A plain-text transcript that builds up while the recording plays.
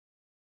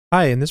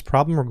Hi, in this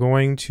problem, we're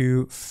going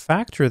to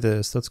factor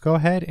this. Let's go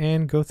ahead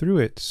and go through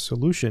it.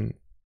 Solution.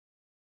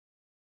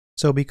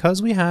 So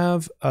because we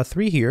have a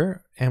 3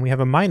 here and we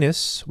have a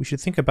minus, we should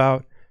think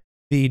about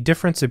the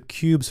difference of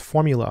cubes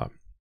formula.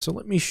 So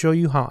let me show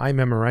you how I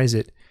memorize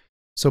it.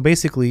 So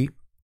basically,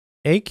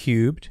 a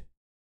cubed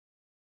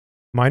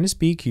minus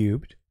b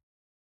cubed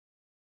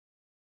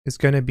is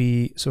going to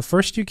be, so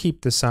first you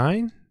keep the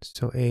sign,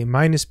 so a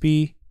minus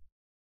b,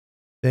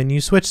 then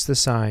you switch the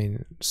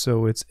sign,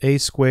 so it's a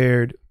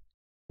squared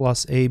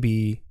plus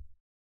ab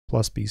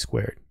plus b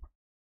squared.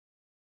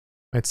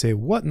 I'd say,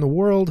 what in the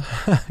world?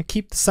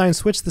 Keep the sign,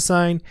 switch the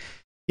sign.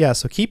 Yeah,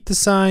 so keep the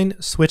sign,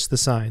 switch the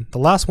sign. The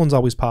last one's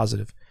always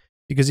positive,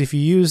 because if you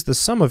use the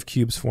sum of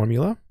cubes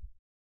formula,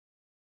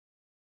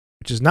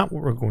 which is not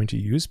what we're going to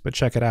use, but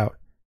check it out.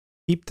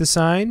 Keep the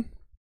sign,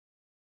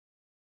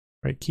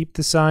 right? Keep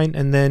the sign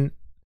and then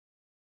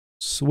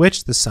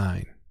switch the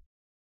sign.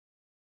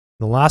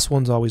 The last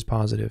one's always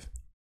positive.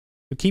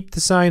 So keep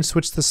the sign,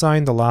 switch the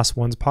sign, the last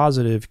one's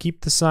positive.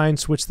 Keep the sign,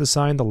 switch the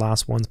sign, the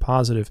last one's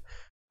positive.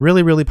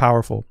 Really, really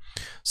powerful.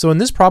 So in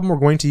this problem, we're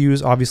going to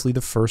use obviously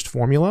the first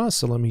formula.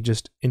 So let me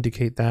just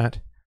indicate that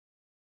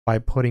by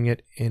putting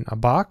it in a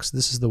box.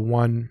 This is the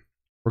one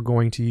we're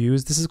going to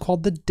use. This is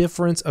called the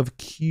difference of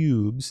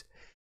cubes.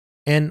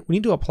 And we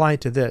need to apply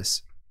it to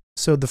this.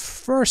 So the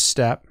first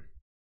step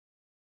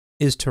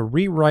is to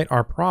rewrite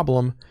our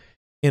problem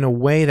in a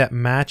way that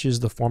matches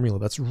the formula.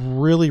 That's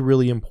really,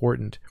 really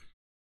important.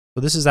 So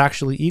this is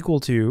actually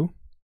equal to,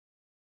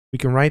 we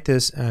can write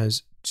this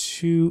as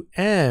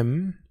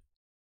 2m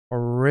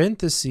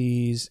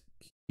parentheses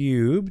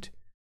cubed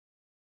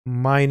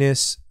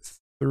minus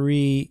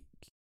 3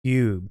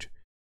 cubed,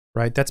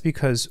 right? That's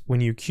because when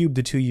you cube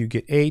the 2, you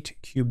get 8,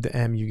 cube the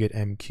m, you get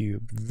m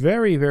cubed.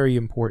 Very, very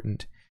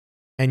important.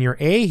 And your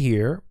a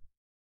here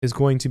is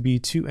going to be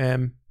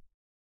 2m,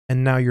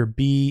 and now your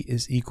b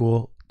is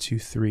equal to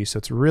 3. So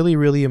it's really,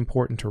 really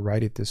important to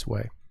write it this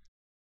way.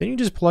 Then you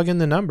just plug in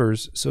the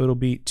numbers. So it'll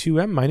be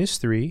 2m minus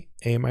 3,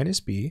 a minus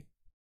b.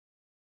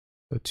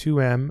 So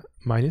 2m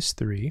minus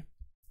 3.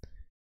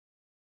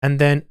 And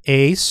then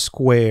a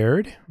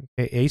squared.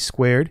 Okay, a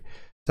squared.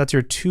 That's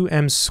your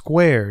 2m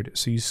squared.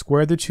 So you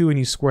square the 2 and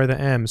you square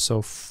the m.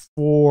 So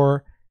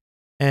 4m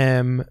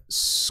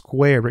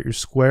squared, right? You're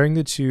squaring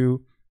the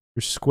 2,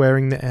 you're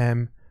squaring the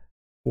m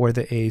for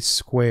the a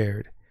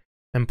squared.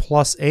 And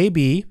plus ab,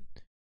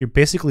 you're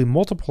basically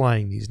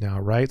multiplying these now,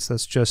 right? So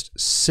that's just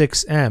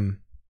 6m.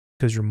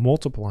 Because you're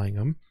multiplying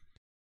them,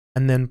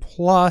 and then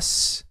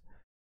plus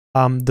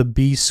the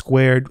b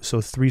squared,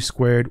 so 3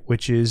 squared,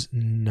 which is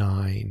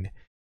 9.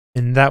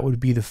 And that would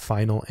be the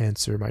final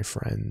answer, my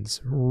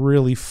friends.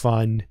 Really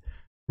fun,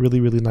 really,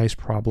 really nice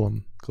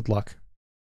problem. Good luck.